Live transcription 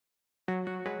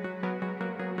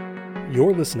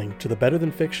You're listening to the Better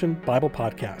Than Fiction Bible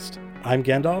Podcast. I'm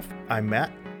Gandalf. I'm Matt.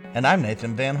 And I'm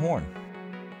Nathan Van Horn.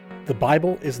 The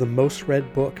Bible is the most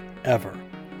read book ever,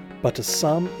 but to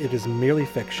some it is merely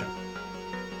fiction.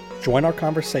 Join our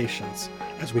conversations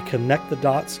as we connect the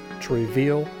dots to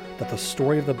reveal that the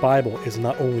story of the Bible is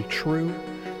not only true,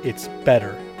 it's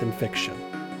better than fiction.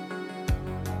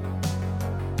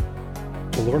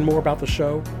 To learn more about the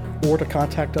show or to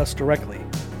contact us directly,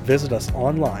 visit us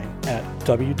online at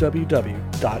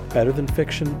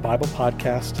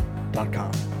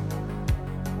www.betterthanfictionbiblepodcast.com.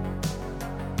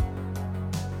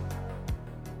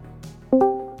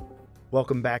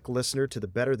 Welcome back, listener, to the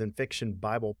Better Than Fiction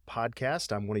Bible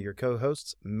Podcast. I'm one of your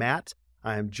co-hosts, Matt.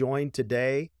 I am joined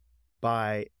today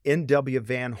by N.W.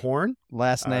 Van Horn.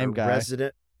 Last name guy.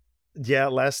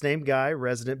 Last name guy,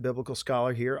 resident biblical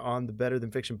scholar here on the Better Than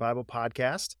Fiction Bible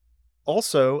Podcast.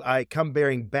 Also, I come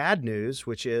bearing bad news,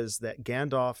 which is that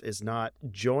Gandalf is not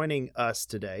joining us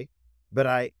today, but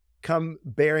I come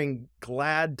bearing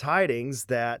glad tidings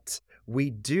that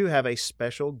we do have a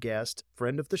special guest,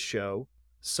 friend of the show.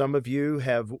 Some of you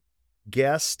have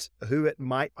guessed who it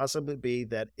might possibly be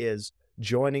that is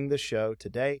joining the show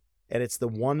today, and it's the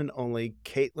one and only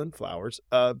Kaitlin Flowers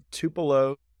of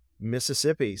Tupelo,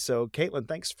 Mississippi. So, Kaitlin,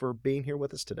 thanks for being here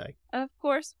with us today. Of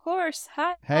course.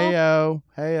 Hi. Heyo.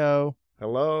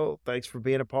 Hello. Thanks for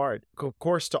being a part. Of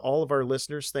course, to all of our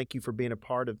listeners, thank you for being a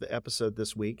part of the episode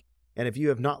this week. And if you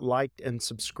have not liked and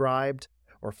subscribed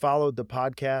or followed the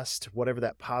podcast, whatever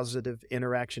that positive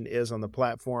interaction is on the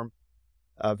platform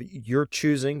of your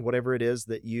choosing, whatever it is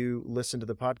that you listen to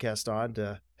the podcast on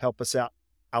to help us out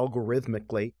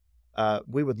algorithmically,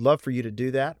 we would love for you to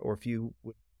do that. Or if you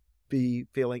would be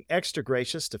feeling extra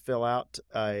gracious to fill out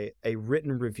a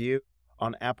written review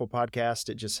on Apple Podcast,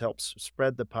 it just helps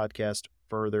spread the podcast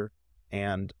further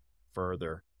and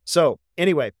further. So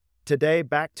anyway, today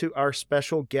back to our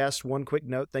special guest. One quick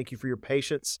note. Thank you for your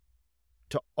patience.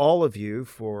 To all of you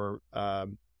for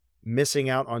missing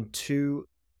out on 2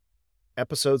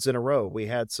 episodes in a row. We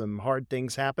had some hard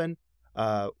things happen.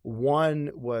 One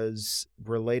was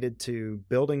related to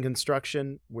building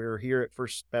construction. We're here at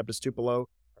First Baptist Tupelo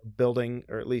building,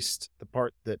 or at least the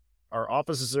part that our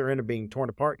offices are in, are being torn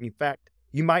apart. And in fact,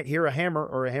 you might hear a hammer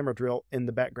or a hammer drill in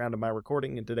the background of my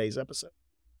recording in today's episode.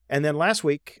 And then last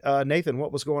week, Nathan,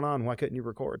 what was going on? Why couldn't you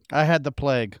record? I had the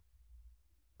plague.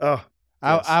 Oh,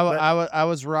 yes. I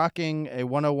was rocking a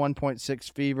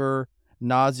 101.6 fever,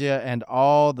 nausea, and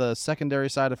all the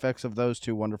secondary side effects of those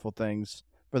 2 wonderful things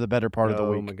for the better part of the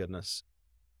week.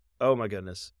 Oh my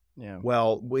goodness. Yeah.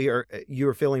 Well, you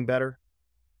are feeling better?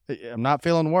 I'm not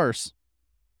feeling worse.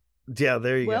 Yeah,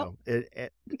 there you go.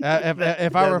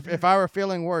 If I were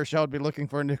feeling worse, y'all would be looking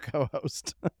for a new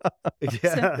co-host.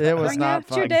 Yeah, it was not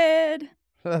fun. You're dead.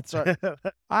 That's right.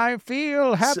 I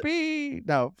feel happy.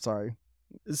 No, sorry.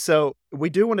 So we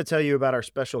do want to tell you about our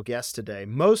special guest today.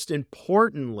 Most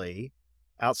importantly,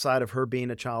 outside of her being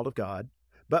a child of God,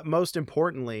 but most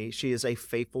importantly, she is a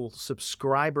faithful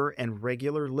subscriber and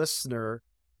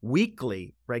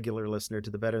weekly regular listener to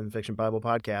the Better Than Fiction Bible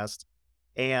Podcast.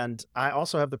 And I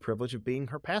also have the privilege of being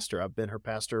her pastor. I've been her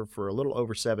pastor for a little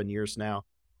over 7 years now.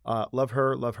 Love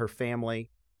her family,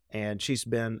 and she's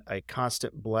been a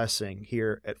constant blessing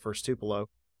here at First Tupelo.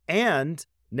 And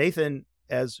Nathan,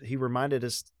 as he reminded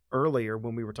us earlier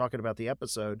when we were talking about the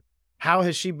episode, how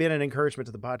has she been an encouragement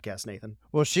to the podcast, Nathan?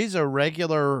 Well, she's a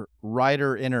regular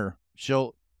writer in her.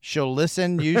 She'll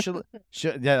listen usually.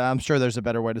 I'm sure there's a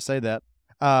better way to say that.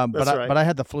 But I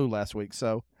had the flu last week,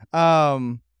 so.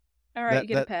 All right, you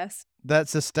get a pass. That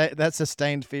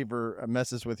sustained fever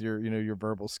messes with your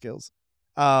verbal skills.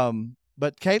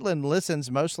 But Kaitlin listens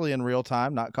mostly in real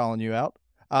time, not calling you out.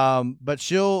 But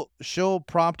she'll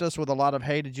prompt us with a lot of,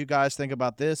 hey, did you guys think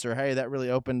about this? Or hey, that really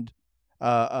opened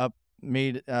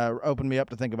me up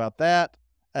to think about that.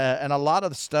 And a lot of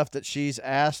the stuff that she's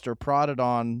asked or prodded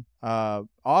on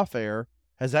off air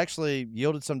has actually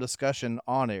yielded some discussion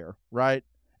on air, right?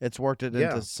 It's worked it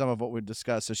into some of what we've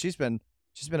discussed. So she's been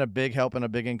a big help and a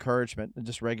big encouragement, and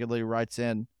just regularly writes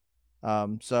in.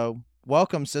 So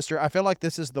welcome, sister. I feel like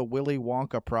this is the Willy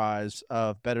Wonka Prize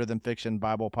of Better Than Fiction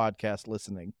Bible Podcast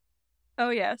listening. Oh,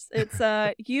 yes. It's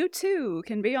you too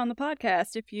can be on the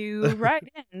podcast if you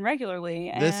write in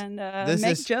regularly and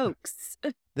make jokes.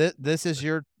 This is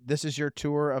your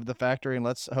tour of the factory, and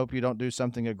let's hope you don't do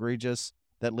something egregious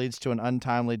that leads to an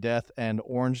untimely death and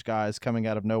orange guys coming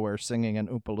out of nowhere singing an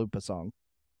Oompa Loompa song.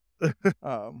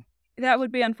 That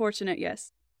would be unfortunate,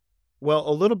 yes. Well,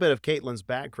 a little bit of Kaitlin's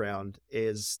background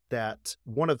is that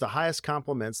one of the highest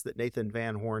compliments that Nathan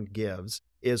Van Horn gives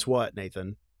is what,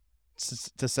 Nathan?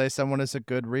 To say someone is a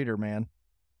good reader, man.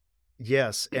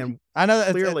 Yes, and I know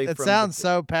clearly it from sounds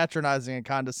so patronizing and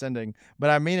condescending,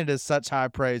 but I mean it as such high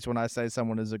praise when I say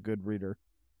someone is a good reader.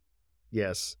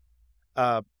 Yes.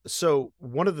 So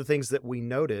one of the things that we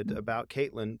noted about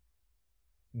Kaitlin,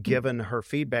 given her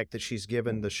feedback that she's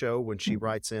given the show when she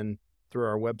writes in through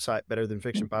our website,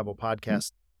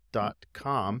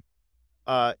 betterthanfictionbiblepodcast.com,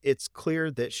 it's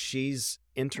clear that she's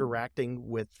interacting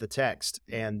with the text,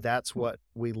 and that's what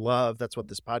we love. That's what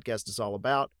this podcast is all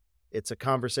about. It's a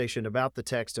conversation about the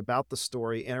text, about the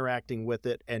story, interacting with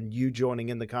it, and you joining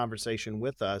in the conversation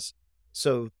with us.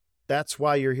 So that's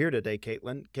why you're here today,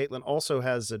 Kaitlin. Kaitlin also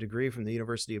has a degree from the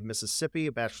University of Mississippi,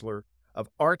 a Bachelor of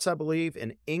Arts, I believe,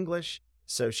 in English.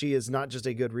 So she is not just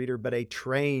a good reader, but a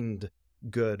trained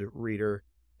good reader.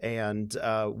 And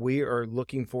we are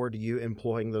looking forward to you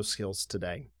employing those skills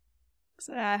today.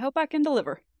 So I hope I can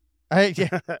deliver. Hey,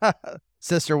 yeah.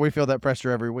 Sister, we feel that pressure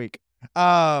every week.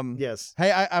 Yes.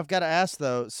 Hey, I've got to ask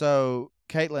though. So,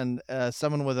 Kaitlin,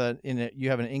 someone with you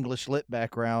have an English lit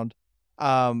background,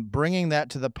 bringing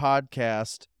that to the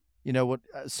podcast. You know what?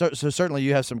 So certainly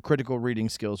you have some critical reading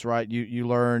skills, right? You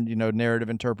learned, narrative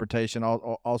interpretation,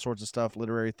 all sorts of stuff,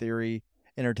 literary theory,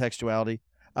 intertextuality.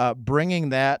 Bringing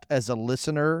that as a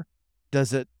listener, does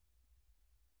the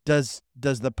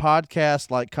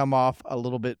podcast like come off a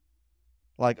little bit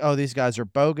like, oh, these guys are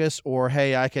bogus, or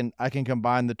hey, I can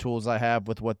combine the tools I have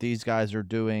with what these guys are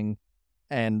doing,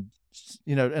 and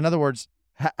in other words,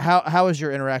 how has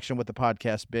your interaction with the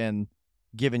podcast been,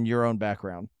 given your own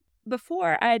background?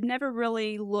 Before, I had never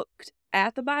really looked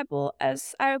at the Bible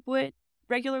as I would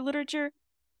regular literature,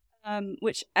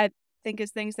 which I think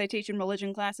is things they teach in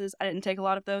religion classes. I didn't take a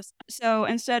lot of those. So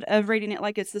instead of reading it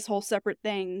like it's this whole separate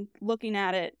thing, looking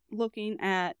at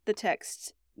the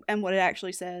text and what it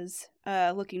actually says,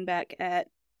 looking back at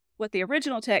what the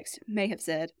original text may have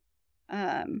said,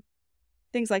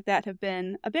 things like that have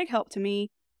been a big help to me.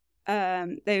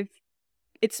 It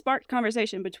sparked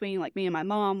conversation between like me and my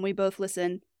mom. We both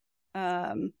listen.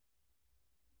 My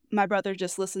brother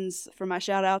just listens for my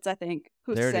shout outs, I think.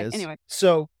 Who's there to say? It is. Anyway.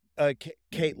 So,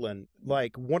 Kaitlin,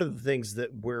 like one of the things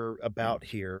that we're about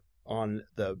here on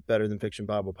the Better Than Fiction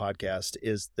Bible podcast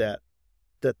is that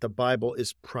the Bible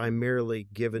is primarily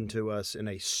given to us in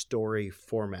a story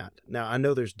format. Now, I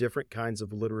know there's different kinds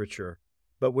of literature,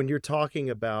 but when you're talking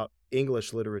about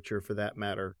English literature, for that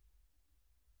matter,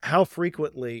 how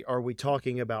frequently are we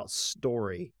talking about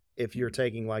story if you're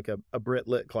taking like a Brit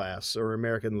Lit class or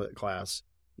American Lit class,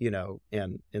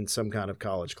 in some kind of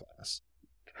college class?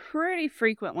 Pretty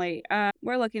frequently.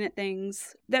 We're looking at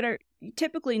things that are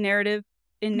typically narrative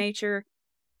in nature,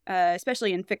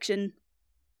 especially in fiction,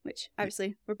 which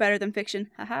obviously we're better than fiction.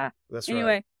 Haha. That's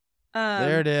anyway, right.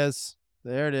 There it is.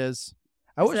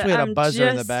 I wish we had a buzzer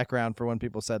in the background for when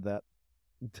people said that.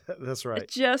 That's right.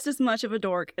 Just as much of a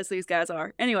dork as these guys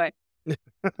are. Anyway.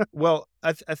 Well,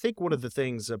 I think one of the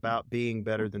things about being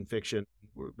better than fiction,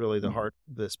 really the heart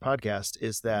of this podcast,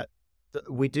 is that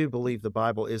we do believe the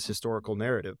Bible is historical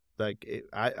narrative. Like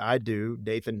I do,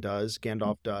 Nathan does,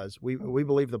 Gandalf does. We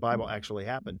believe the Bible actually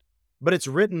happened, but it's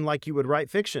written like you would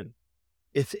write fiction.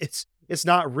 It's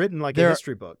not written like a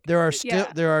history book. There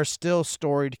are still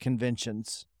storied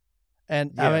conventions,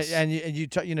 and yes. I mean, and you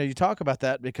talk about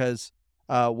that because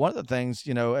one of the things,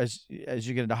 as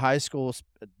you get into high school,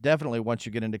 definitely once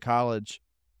you get into college,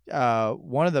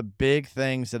 one of the big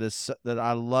things that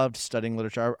I loved studying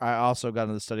literature. I also got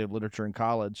into the study of literature in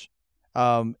college,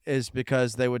 is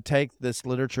because they would take this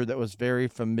literature that was very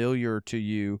familiar to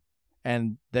you,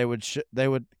 and they would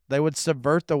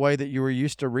subvert the way that you were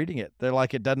used to reading it. They're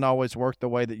like, it doesn't always work the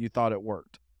way that you thought it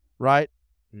worked, right?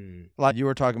 Like you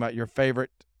were talking about your favorite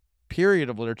period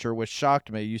of literature, which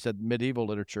shocked me. You said medieval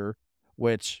literature,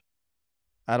 which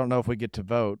I don't know if we get to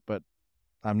vote, but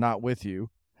I'm not with you.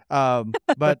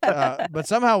 But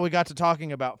somehow we got to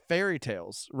talking about fairy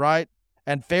tales, right?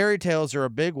 And fairy tales are a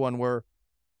big one where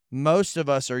most of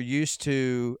us are used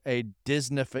to a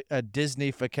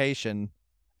Disneyfication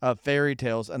of fairy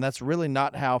tales, and that's really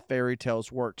not how fairy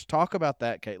tales worked. Talk about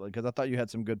that, Kaitlin, because I thought you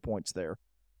had some good points there.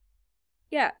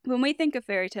 Yeah, when we think of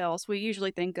fairy tales, we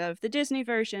usually think of the Disney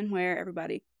version where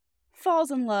everybody falls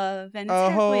in love and it's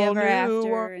happily ever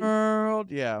after.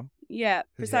 World. Yeah,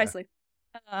 precisely.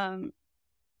 Yeah.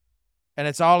 And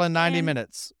it's all in 90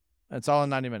 minutes. It's all in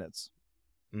 90 minutes.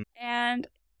 And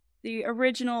the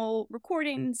original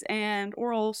recordings and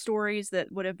oral stories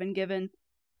that would have been given,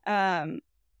 they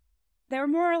were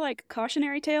more like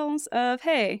cautionary tales of,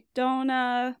 hey, don't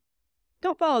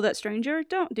follow that stranger.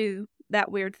 Don't do that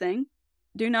weird thing.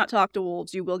 Do not talk to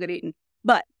wolves. You will get eaten.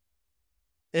 But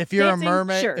if you're dancing, a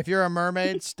mermaid, sure. If you're a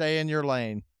mermaid, stay in your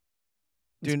lane.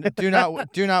 Do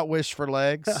not wish for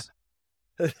legs.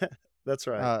 That's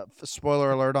right.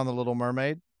 Spoiler alert on The Little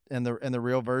Mermaid. In the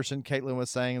real version, Kaitlin was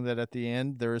saying that at the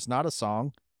end there is not a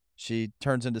song. She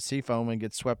turns into sea foam and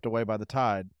gets swept away by the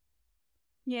tide.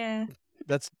 Yeah.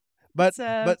 That's but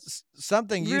It's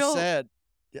something you real- said.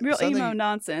 real something- emo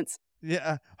nonsense.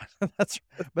 Yeah, that's.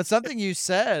 But something you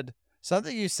said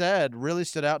really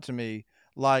stood out to me.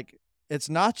 Like, it's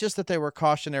not just that they were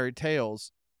cautionary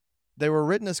tales. They were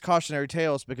written as cautionary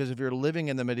tales because if you're living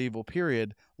in the medieval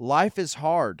period, life is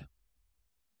hard.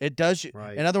 It does you,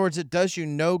 Right. in other words, it does you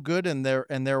no good in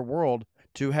their world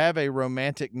to have a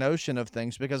romantic notion of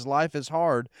things because life is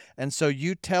hard, and so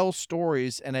you tell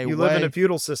stories in a way. You live in a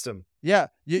feudal system. Yeah,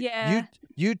 Yeah.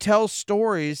 you tell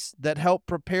stories that help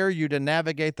prepare you to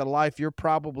navigate the life you're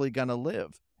probably going to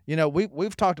live. You know,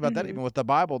 we've talked about that Mhm. even with the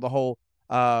Bible, the whole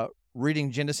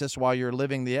reading Genesis while you're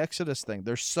living the Exodus thing.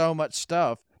 There's so much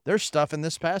stuff. There's stuff in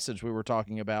this passage we were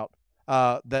talking about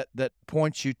that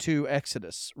points you to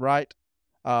Exodus, right?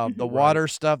 The Right. water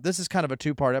stuff. This is kind of a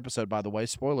two-part episode, by the way.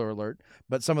 Spoiler alert.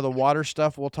 But some of the water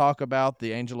stuff we'll talk about.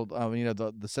 The angel,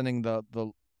 the sending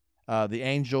the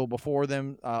angel before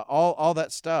them, all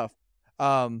that stuff.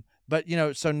 But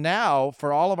so now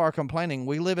for all of our complaining,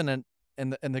 we live in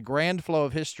the grand flow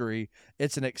of history.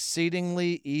 It's an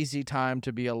exceedingly easy time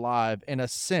to be alive in a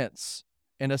sense.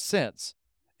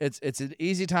 It's an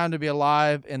easy time to be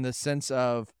alive in the sense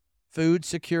of food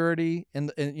security in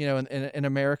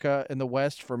America, in the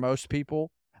West, for most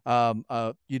people.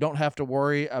 You don't have to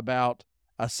worry about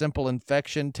a simple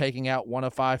infection taking out 1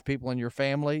 of 5 people in your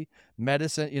family.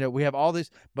 Medicine, we have all these,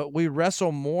 but we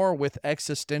wrestle more with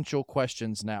existential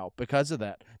questions now because of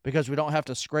that, because we don't have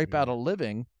to scrape out a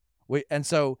living. And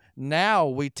so now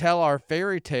we tell our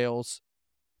fairy tales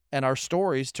and our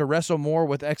stories to wrestle more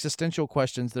with existential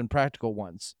questions than practical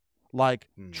ones, like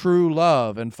true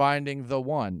love and finding the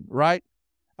one, right?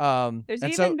 There's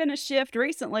even been a shift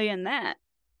recently in that.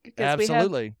 Because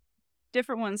absolutely. we have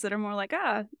different ones that are more like,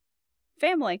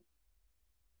 family.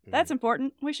 That's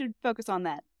important. We should focus on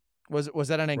that. Was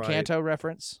that an Encanto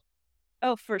reference?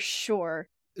 Oh, for sure.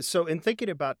 So in thinking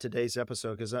about today's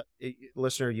episode, because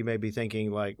listener, you may be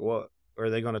thinking like, well, are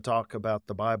they going to talk about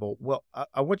the Bible? Well,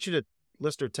 I want you to,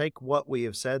 listener, take what we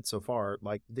have said so far.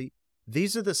 Like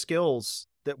these are the skills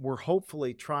that we're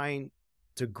hopefully trying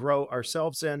to grow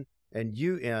ourselves in and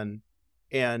you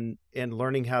in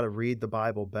learning how to read the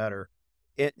Bible better.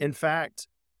 In fact,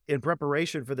 in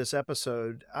preparation for this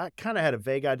episode, I kind of had a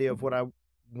vague idea of what I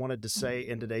wanted to say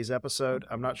in today's episode.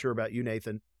 I'm not sure about you,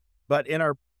 Nathan, but in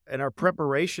our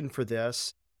preparation for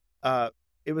this,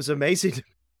 it was amazing.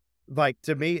 Like,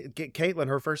 to me, Kaitlin,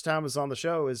 her first time was on the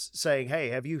show, is saying, "Hey,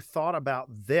 have you thought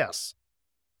about this?"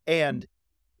 And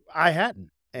I hadn't,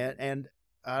 and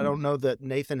I don't know that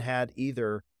Nathan had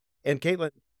either. And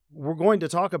Kaitlin, we're going to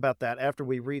talk about that after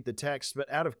we read the text,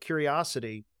 but out of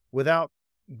curiosity, without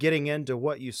getting into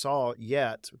what you saw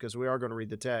yet, because we are going to read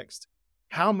the text,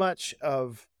 how much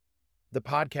of the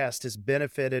podcast has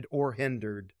benefited or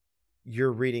hindered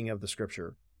your reading of the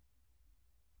scripture?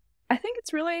 I think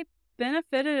it's really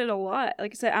benefited it a lot.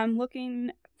 Like I said, I'm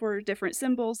looking for different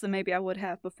symbols than maybe I would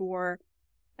have before.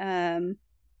 And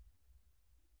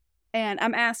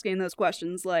I'm asking those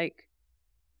questions like,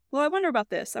 well, I wonder about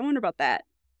this. I wonder about that.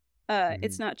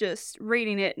 It's not just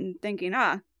reading it and thinking,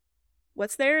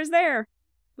 what's there is there,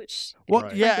 which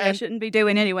I shouldn't be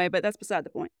doing anyway, but that's beside the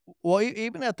point. Well,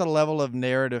 even at the level of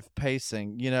narrative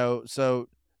pacing, so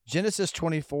Genesis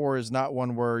 24 is not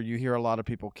one where you hear a lot of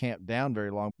people camp down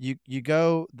very long. You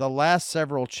go, the last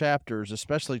several chapters,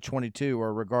 especially 22,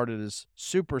 are regarded as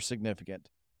super significant.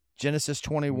 Genesis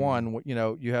 21,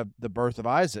 you have the birth of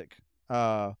Isaac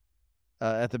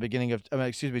at the beginning of,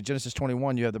 Genesis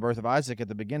 21, you have the birth of Isaac at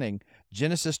the beginning.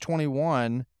 Genesis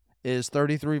 21 is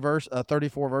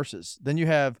 34 verses. Then you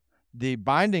have the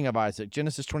binding of Isaac,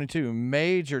 Genesis 22,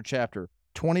 major chapter,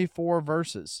 24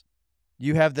 verses.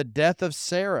 You have the death of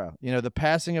Sarah, the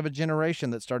passing of a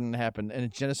generation that's starting to happen in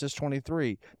Genesis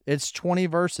 23. It's 20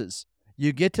 verses.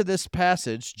 You get to this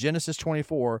passage, Genesis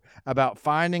 24, about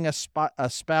finding a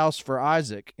spouse for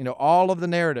Isaac. All of the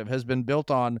narrative has been built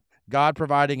on God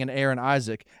providing an heir in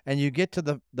Isaac. And you get to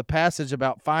the passage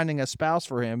about finding a spouse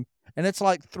for him, and it's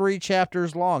like 3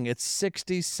 chapters long. It's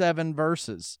 67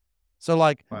 verses. So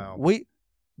wow.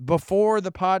 Before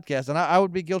the podcast, and I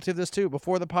would be guilty of this too,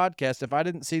 before the podcast, if I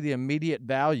didn't see the immediate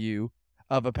value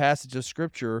of a passage of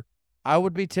scripture, I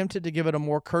would be tempted to give it a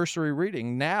more cursory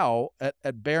reading. Now,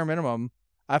 at bare minimum,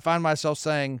 I find myself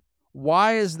saying,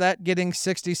 why is that getting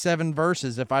 67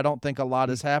 verses if I don't think a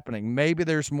lot is happening? Maybe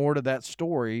there's more to that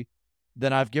story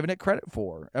than I've given it credit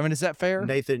for. I mean, is that fair?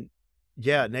 Nathan,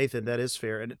 that is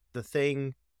fair. And the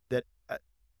thing that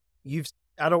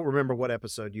I don't remember what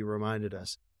episode you reminded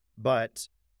us, but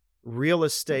real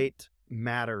estate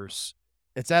matters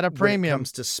It's at a when it premium.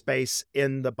 comes to space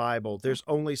in the Bible. There's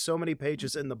only so many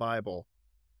pages in the Bible.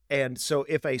 And so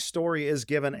if a story is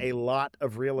given a lot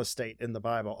of real estate in the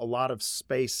Bible, a lot of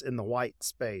space in the white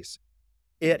space,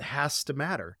 it has to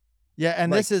matter. Yeah,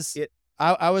 and Like, this is it.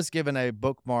 I was given a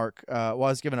bookmark. I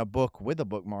was given a book with a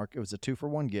bookmark. It was a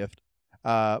 2-for-1 gift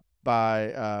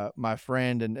by my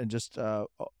friend and just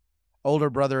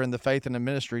older brother in the faith and the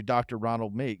ministry, Dr.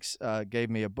 Ronald Meeks, gave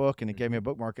me a book, and he gave me a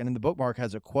bookmark. And in the bookmark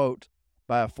has a quote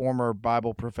by a former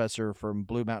Bible professor from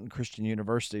Blue Mountain Christian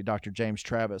University, Dr. James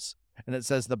Travis. And it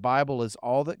says, the Bible is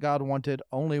all that God wanted,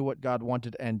 only what God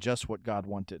wanted, and just what God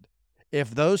wanted.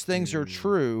 If those things are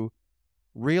true,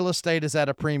 real estate is at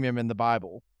a premium in the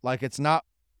Bible. Like, it's not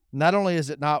only is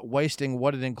it not wasting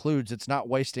what it includes, it's not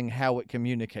wasting how it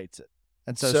communicates it.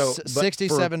 And so,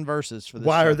 67 verses for this.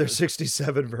 Why chapter. are there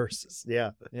 67 verses?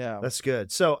 Yeah, that's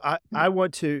good. So I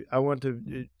want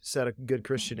to set a good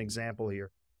Christian example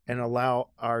here and allow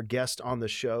our guest on the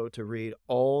show to read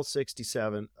all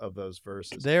 67 of those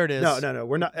verses. There it is. No,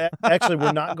 we're not. Actually,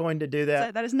 we're not going to do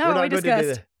that. That is not what we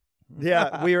discussed.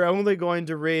 Yeah, we are only going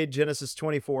to read Genesis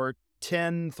 24,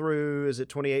 10 through, is it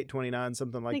 28, 29,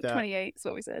 something like that? 28 is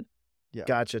what we said. Yeah.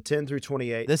 Gotcha, 10 through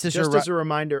 28. This is just as a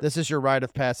reminder. This is your rite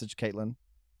of passage, Kaitlin.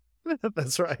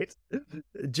 That's right.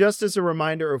 Just as a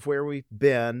reminder of where we've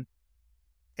been,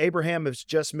 Abraham has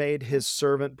just made his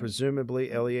servant, presumably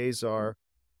Eleazar,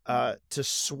 to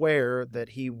swear that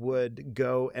he would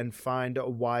go and find a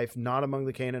wife, not among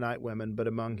the Canaanite women, but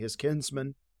among his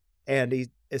kinsmen. And he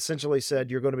essentially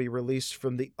said, you're going to be released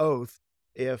from the oath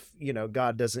if,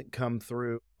 God doesn't come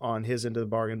through on his end of the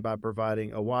bargain by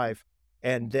providing a wife.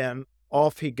 And then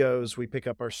off he goes. We pick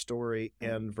up our story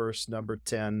in verse number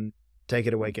 10. Take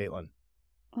it away, Kaitlin.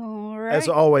 All right. As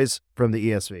always, from the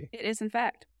ESV. It is, in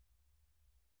fact.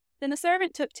 Then the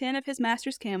servant took 10 of his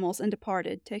master's camels and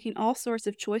departed, taking all sorts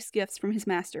of choice gifts from his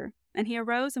master. And he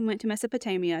arose and went to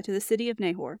Mesopotamia, to the city of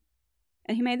Nahor.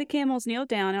 And he made the camels kneel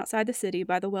down outside the city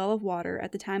by the well of water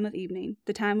at the time of evening,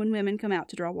 the time when women come out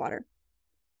to draw water.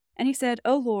 And he said,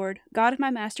 O Lord, God of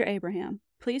my master Abraham,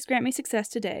 please grant me success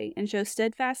today, and show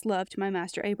steadfast love to my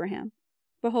master Abraham.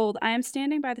 Behold, I am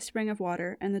standing by the spring of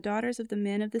water, and the daughters of the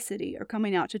men of the city are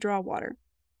coming out to draw water.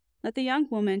 Let the young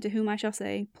woman to whom I shall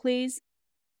say, Please,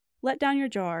 let down your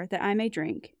jar, that I may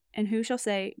drink, and who shall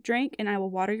say, Drink, and I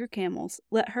will water your camels,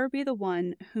 let her be the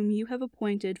one whom you have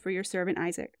appointed for your servant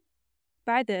Isaac.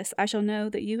 By this I shall know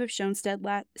that you have shown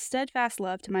steadfast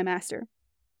love to my master.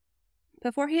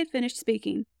 Before he had finished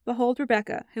speaking, behold,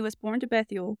 Rebekah, who was born to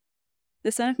Bethuel,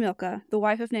 the son of Milcah, the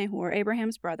wife of Nahor,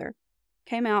 Abraham's brother,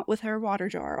 came out with her water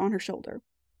jar on her shoulder.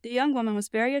 The young woman was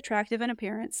very attractive in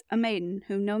appearance, a maiden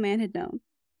whom no man had known.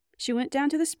 She went down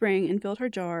to the spring and filled her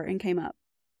jar and came up.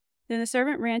 Then the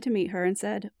servant ran to meet her and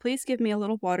said, Please give me a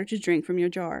little water to drink from your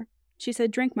jar. She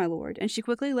said, Drink, my lord, and she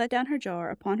quickly let down her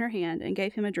jar upon her hand and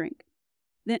gave him a drink.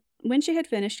 Then, when she had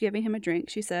finished giving him a drink,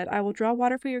 she said, I will draw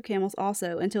water for your camels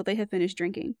also until they have finished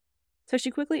drinking. So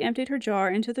she quickly emptied her jar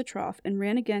into the trough and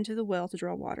ran again to the well to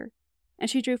draw water. And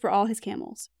she drew for all his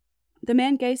camels. The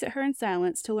man gazed at her in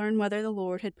silence to learn whether the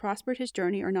Lord had prospered his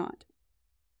journey or not.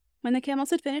 When the camels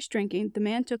had finished drinking, the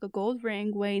man took a gold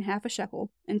ring weighing 1/2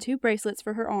 shekel, and 2 bracelets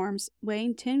for her arms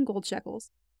weighing 10 gold shekels,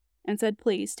 and said,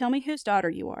 Please, tell me whose daughter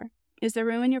you are. Is there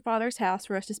room in your father's house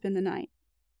for us to spend the night?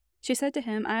 She said to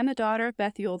him, I am the daughter of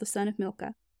Bethuel, the son of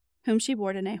Milcah, whom she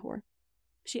bore to Nahor.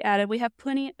 She added, We have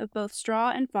plenty of both straw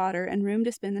and fodder, and room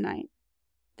to spend the night.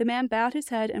 The man bowed his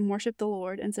head and worshipped the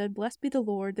Lord, and said, Blessed be the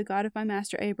Lord, the God of my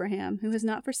master Abraham, who has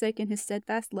not forsaken his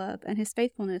steadfast love and his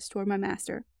faithfulness toward my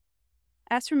master.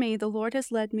 As for me, the Lord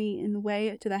has led me in the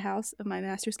way to the house of my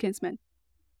master's kinsman.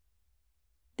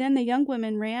 Then the young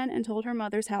woman ran and told her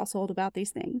mother's household about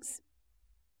these things.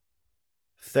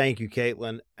 Thank you,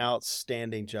 Kaitlin.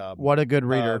 Outstanding job. What a good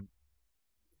reader.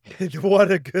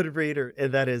 What a good reader.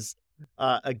 And that is,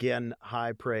 again,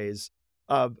 high praise.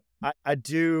 I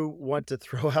do want to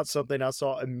throw out something I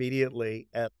saw immediately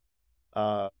at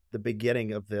the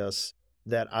beginning of this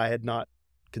that I had not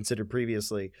considered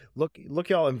previously. Look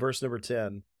y'all in verse number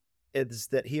 10. It's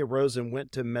that he arose and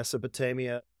went to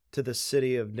Mesopotamia, to the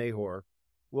city of Nahor.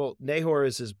 Well, Nahor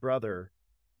is his brother.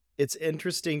 It's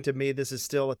interesting to me, this is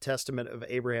still a testament of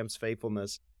Abraham's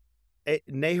faithfulness.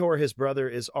 Nahor, his brother,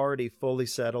 is already fully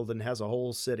settled and has a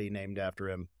whole city named after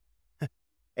him.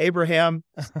 Abraham,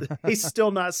 he's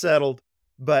still not settled,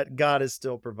 but God is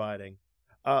still providing.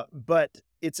 But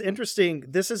it's interesting.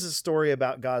 This is a story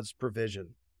about God's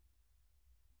provision.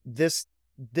 This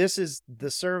is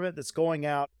the servant that's going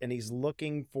out and he's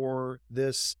looking for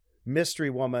this mystery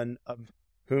woman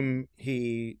whom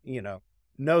he,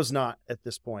 knows not at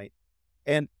this point.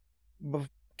 And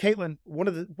Kaitlin,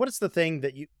 what is the thing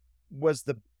that was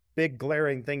the big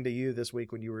glaring thing to you this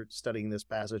week when you were studying this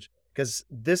passage? Because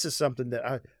this is something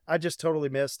that I just totally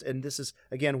missed. And this is,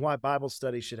 again, why Bible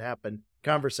study should happen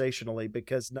conversationally,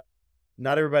 because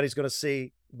not everybody's going to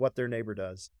see what their neighbor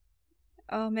does.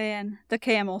 Oh, man. The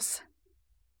camels.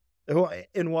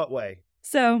 In what way?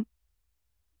 So,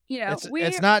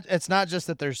 it's not just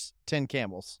that there's 10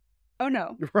 camels. Oh,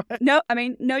 no. Right. No, I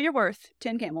mean, know your worth.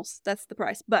 10 camels. That's the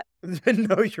price. But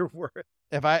know your worth.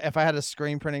 If I had a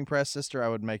screen printing press, sister, I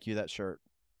would make you that shirt.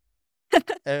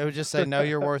 It would just say "Know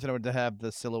your worth," and it would have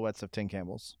the silhouettes of 10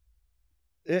 camels.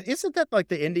 Isn't that like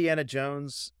the Indiana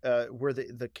Jones, where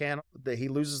he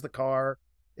loses the car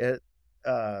at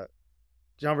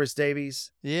John Rhys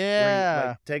Davies? Yeah,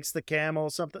 where he, takes the camel,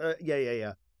 something.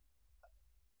 Yeah.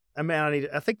 I mean,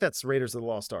 I think that's Raiders of the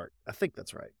Lost Ark. I think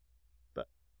that's right. But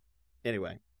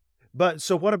anyway,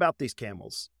 so what about these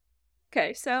camels?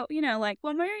 Okay, so, like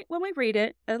when we read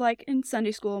it, like in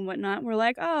Sunday school and whatnot, we're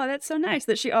like, oh, that's so nice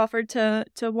that she offered to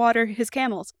water his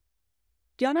camels.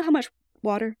 Do y'all know how much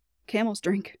water camels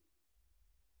drink?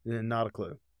 Not a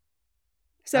clue.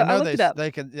 So I looked it up.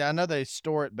 I know they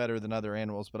store it better than other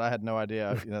animals, but I had no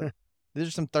idea. These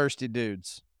are some thirsty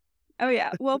dudes. Oh,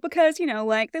 yeah. Well, because,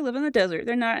 like they live in the desert.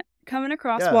 They're not coming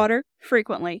across water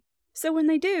frequently. So when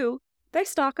they do, they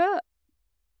stock up.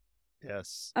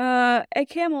 Yes. A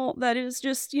camel that is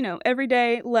just, every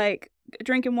day, like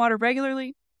drinking water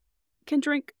regularly, can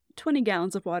drink 20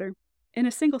 gallons of water in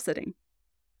a single sitting.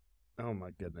 Oh,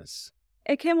 my goodness.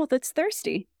 A camel that's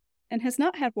thirsty and has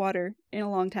not had water in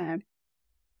a long time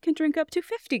can drink up to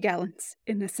 50 gallons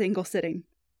in a single sitting.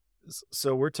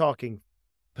 So we're talking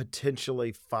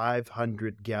potentially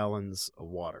 500 gallons of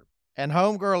water. And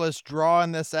Homegirl is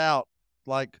drawing this out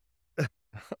like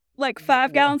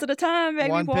 5 gallons at a time,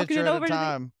 maybe one walking picture it over at a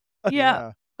time.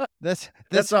 Yeah. That's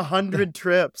 100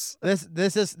 trips.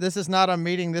 This is not a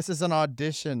meeting. This is an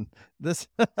audition.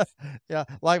 Yeah.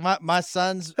 Like my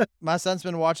son's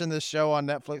been watching this show on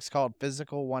Netflix called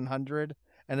Physical 100,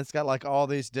 and it's got like all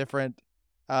these different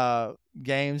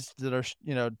games that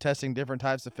are testing different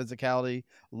types of physicality.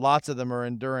 Lots of them are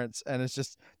endurance, and it's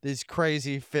just these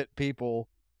crazy fit people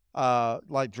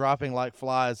like dropping like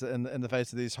flies in the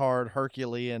face of these hard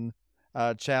Herculean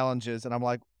challenges, and I'm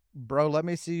like, bro, let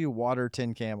me see you water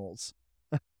 10 camels.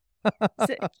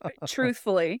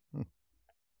 Truthfully.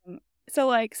 So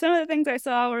like some of the things I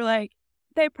saw were like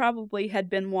they probably had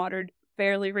been watered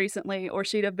fairly recently, or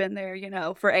she'd have been there,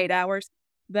 for 8 hours.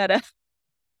 But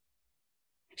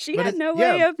she had no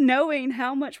way of knowing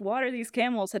how much water these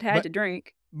camels had to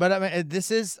drink. But I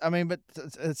mean, but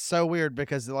it's so weird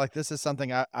because like this is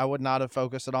something I would not have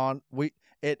focused it on.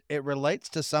 It relates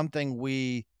to something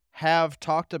we have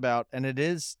talked about, and it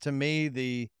is to me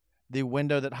the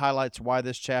window that highlights why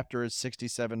this chapter is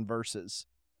 67 verses.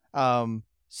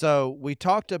 So we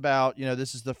talked about,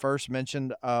 this is the first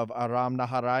mention of Aram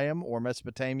Naharaim or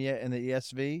Mesopotamia in the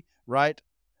ESV, right?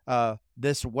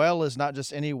 This well is not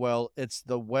just any well, it's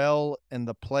the well in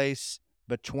the place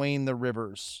between the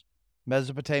rivers.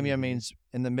 Mesopotamia means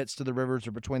in the midst of the rivers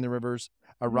or between the rivers.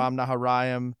 Aram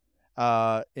Naharaim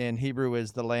in Hebrew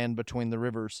is the land between the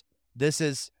rivers. This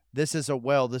is a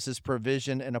well. This is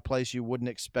provision in a place you wouldn't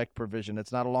expect provision.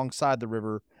 It's not alongside the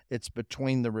river. It's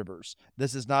between the rivers.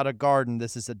 This is not a garden.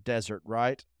 This is a desert,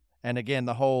 right? And again,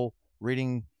 the whole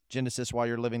reading Genesis while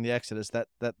you're living the Exodus, that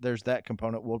there's that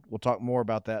component. We'll talk more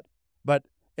about that. But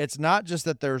it's not just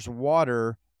that there's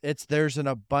water. There's an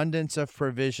abundance of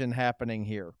provision happening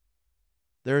here.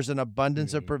 There's an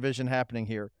abundance of provision happening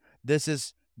here. This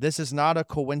is not a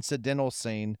coincidental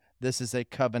scene. This is a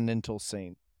covenantal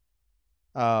scene.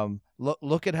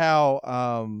 Look at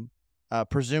how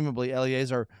presumably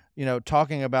Eliezer,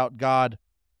 talking about God,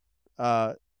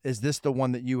 is this the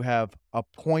one that you have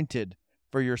appointed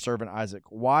for your servant Isaac?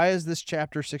 Why is this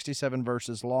chapter 67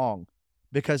 verses long?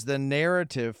 Because the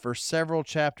narrative for several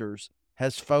chapters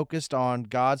has focused on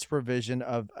God's provision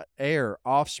of heir,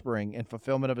 offspring, and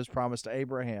fulfillment of his promise to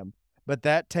Abraham. But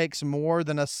that takes more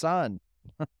than a son.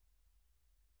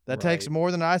 That takes more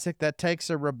than Isaac. That takes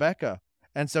a Rebekah.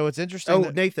 And so it's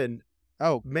interesting. Nathan.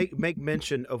 Make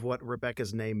mention of what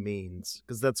Rebekah's name means,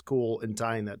 because that's cool in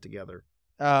tying that together.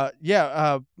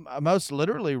 Most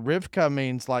literally, Rivka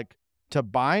means like to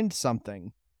bind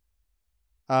something.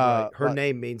 Her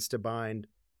name means to bind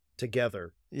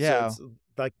together. Yeah. So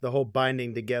it's like the whole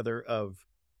binding together of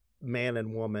man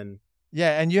and woman.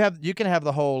 Yeah, and you can have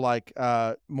the whole like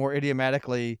more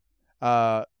idiomatically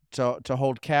to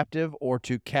hold captive or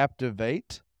to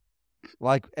captivate.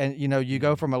 Like, and you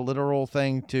go from a literal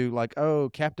thing to like, oh,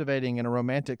 captivating in a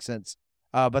romantic sense.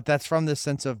 But that's from this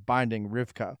sense of binding,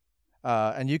 Rivka.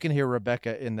 And you can hear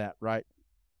Rebecca in that, right?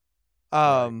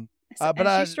 Right.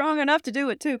 And she's strong enough to do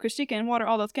it too, because she can water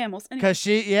all those camels. Because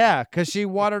she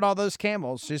watered all those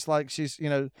camels. She's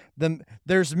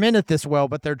there's men at this well,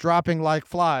 but they're dropping like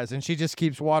flies, and she just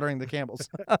keeps watering the camels.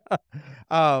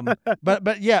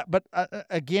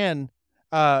 Again,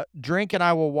 drink and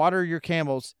I will water your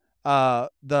camels.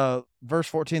 The verse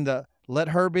 14, let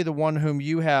her be the one whom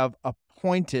you have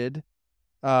appointed.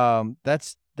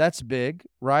 That's big,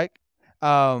 right?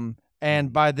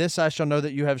 And by this I shall know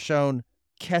that you have shown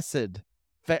chesed,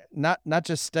 not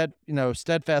just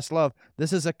steadfast love.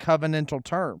 This is a covenantal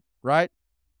term, right?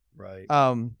 Right.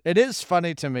 It is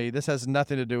funny to me. This has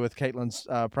nothing to do with Caitlin's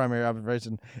primary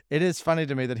observation. It is funny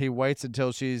to me that he waits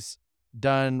until she's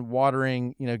done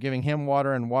watering, giving him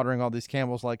water and watering all these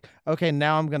camels. Like, okay,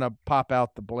 now I'm gonna pop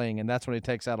out the bling, and that's when he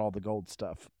takes out all the gold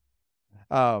stuff.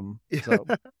 So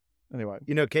anyway,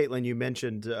 Kaitlin, you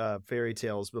mentioned fairy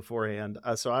tales beforehand,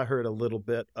 so I heard a little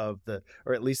bit of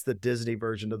or at least the Disney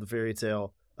version of the fairy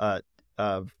tale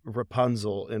of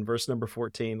Rapunzel in verse number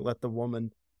 14. Let the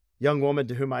young woman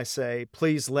to whom I say,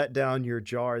 please let down your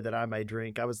jar that I may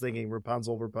drink. I was thinking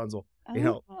Rapunzel,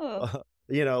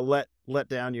 let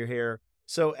down your hair.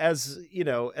 So as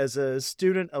a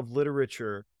student of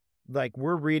literature, like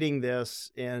we're reading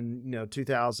this in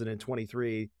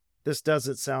 2023. This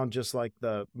doesn't sound just like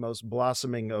the most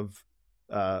blossoming of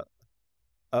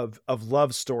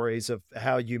love stories of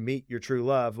how you meet your true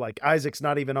love. Like Isaac's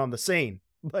not even on the scene.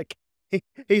 Like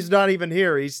he's not even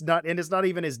here. He's not, and it's not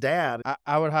even his dad.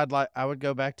 I would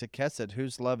go back to Chesed,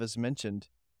 whose love is mentioned.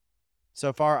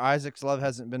 So far, Isaac's love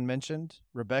hasn't been mentioned.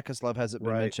 Rebecca's love hasn't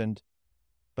been mentioned,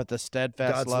 but the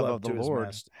steadfast God's love of the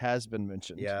Lord has been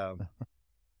mentioned. Yeah.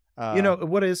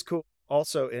 What is cool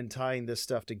also in tying this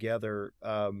stuff together,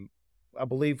 I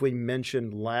believe we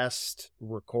mentioned last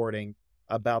recording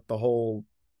about the whole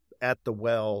at the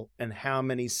well and how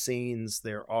many scenes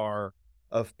there are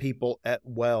of people at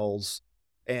wells.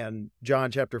 And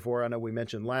John chapter 4, I know we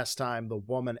mentioned last time, the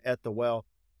woman at the well.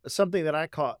 Something that I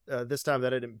caught this time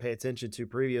that I didn't pay attention to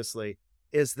previously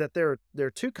is that there are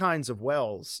two kinds of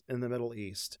wells in the Middle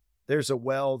East. There's a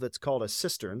well that's called a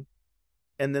cistern,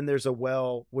 and then there's a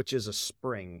well which is a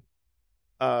spring.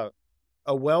 A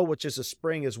well which is a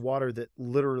spring is water that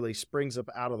literally springs up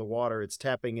out of the water. It's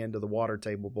tapping into the water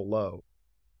table below.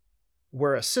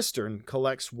 Where a cistern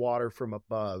collects water from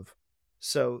above.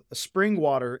 So spring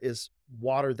water is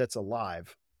water that's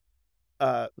alive.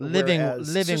 Living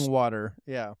water.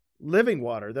 Yeah. Living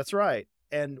water. That's right.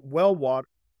 And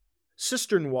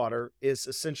cistern water is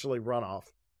essentially runoff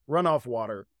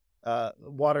water,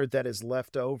 water that is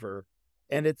left over.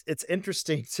 And it's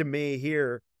interesting to me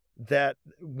here that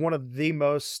one of the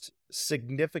most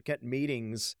significant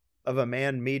meetings of a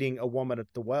man meeting a woman at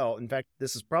the well, in fact,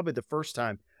 this is probably the first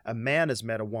time a man has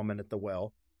met a woman at the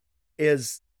well,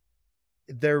 is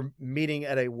they're meeting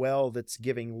at a well that's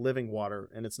giving living water,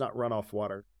 and it's not runoff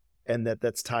water, and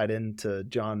that's tied into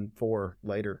John 4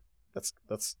 later. That's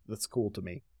cool to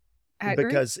me. I agree.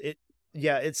 Because it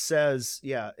says,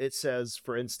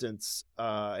 for instance,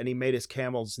 and he made his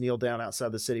camels kneel down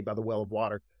outside the city by the well of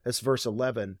water. That's verse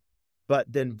 11.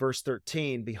 But then verse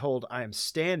 13, behold, I am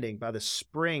standing by the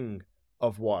spring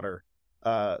of water.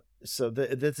 So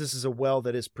this is a well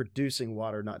that is producing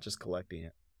water, not just collecting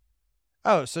it.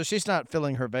 Oh, so she's not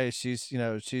filling her vase.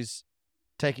 She's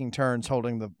taking turns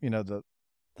holding the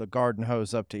garden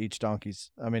hose up to each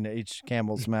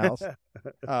camel's mouth.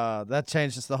 That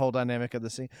changes the whole dynamic of the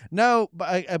scene. No,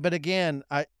 but again,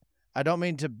 I don't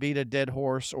mean to beat a dead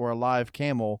horse or a live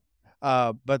camel,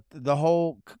 but the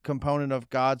whole component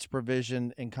of God's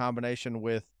provision in combination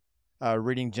with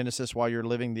reading Genesis while you're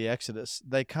living the Exodus,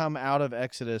 they come out of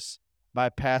Exodus by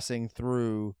passing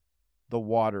through the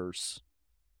waters.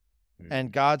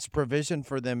 And God's provision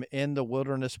for them in the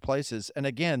wilderness places. And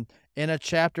again, in a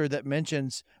chapter that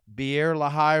mentions Beer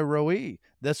Lahai Roi,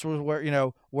 this was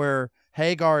where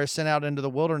Hagar is sent out into the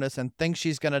wilderness and thinks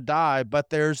she's going to die,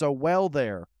 but there's a well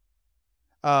there.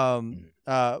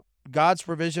 God's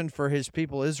provision for his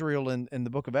people Israel in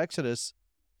the book of Exodus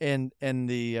in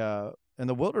the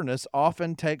wilderness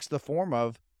often takes the form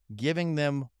of giving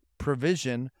them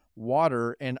provision,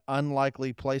 water in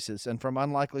unlikely places and from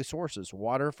unlikely sources,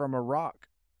 water from a rock.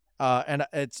 And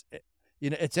it's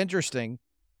interesting.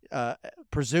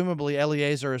 Presumably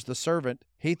Eliezer is the servant.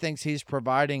 He thinks he's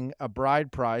providing a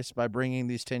bride price by bringing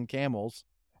these 10 camels.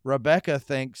 Rebecca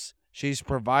thinks she's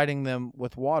providing them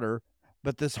with water,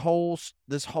 But this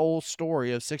whole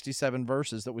story of 67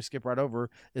 verses that we skip right over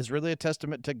is really a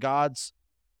testament to God's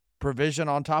provision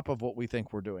on top of what we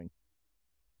think we're doing.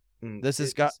 This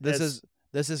is God.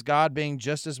 This is God being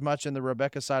just as much in the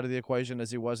Rebecca side of the equation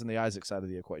as he was in the Isaac side of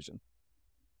the equation.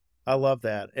 I love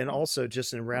that. And also,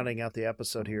 just in rounding out the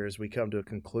episode here as we come to a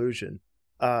conclusion,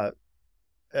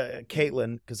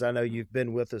 Kaitlin, because I know you've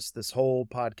been with us this whole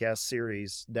podcast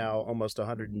series, now almost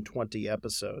 120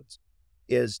 episodes,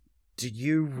 do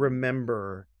you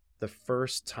remember the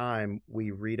first time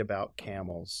we read about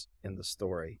camels in the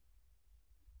story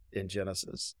in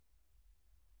Genesis?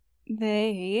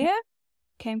 They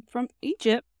came from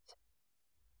Egypt.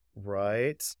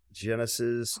 Right.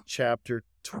 Genesis chapter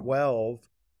 12,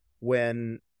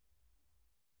 when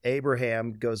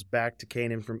Abraham goes back to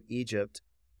Canaan from Egypt,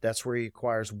 that's where he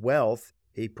acquires wealth.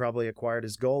 He probably acquired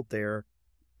his gold there,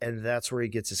 and that's where he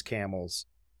gets his camels.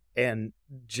 And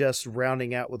just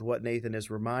rounding out with what Nathan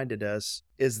has reminded us,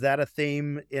 is that a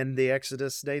theme in the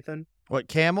Exodus, Nathan? What,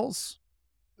 camels?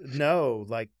 No,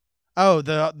 like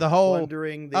the whole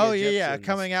plundering the Egyptians. Yeah,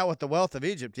 coming out with the wealth of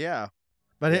Egypt, yeah.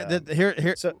 But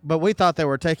but we thought they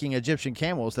were taking Egyptian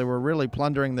camels. They were really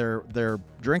plundering their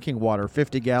drinking water,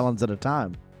 50 gallons at a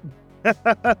time.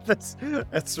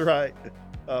 That's right.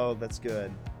 Oh, that's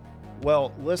good.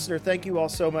 Well, listener, thank you all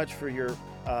so much for your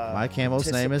my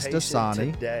camel's name is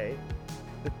Dasani. Today.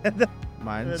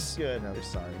 Mine's That's good. No,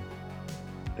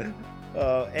 sorry.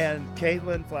 And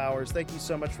Kaitlin Flowers, thank you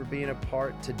so much for being a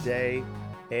part today.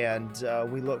 And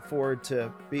we look forward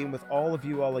to being with all of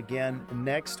you all again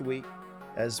next week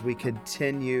as we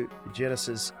continue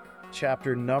Genesis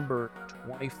chapter number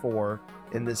 24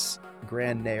 in this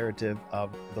grand narrative of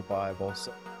the Bible.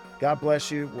 So God bless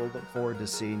you. We'll look forward to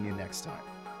seeing you next time.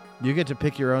 You get to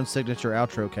pick your own signature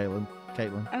outro, Kaitlin.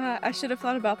 I should have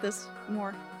thought about this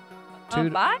more.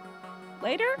 Bye?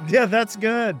 Later? Yeah, that's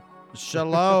good.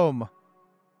 Shalom.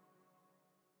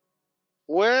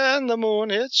 When the moon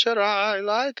hits your eye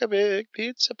like a big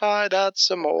pizza pie, that's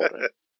amore.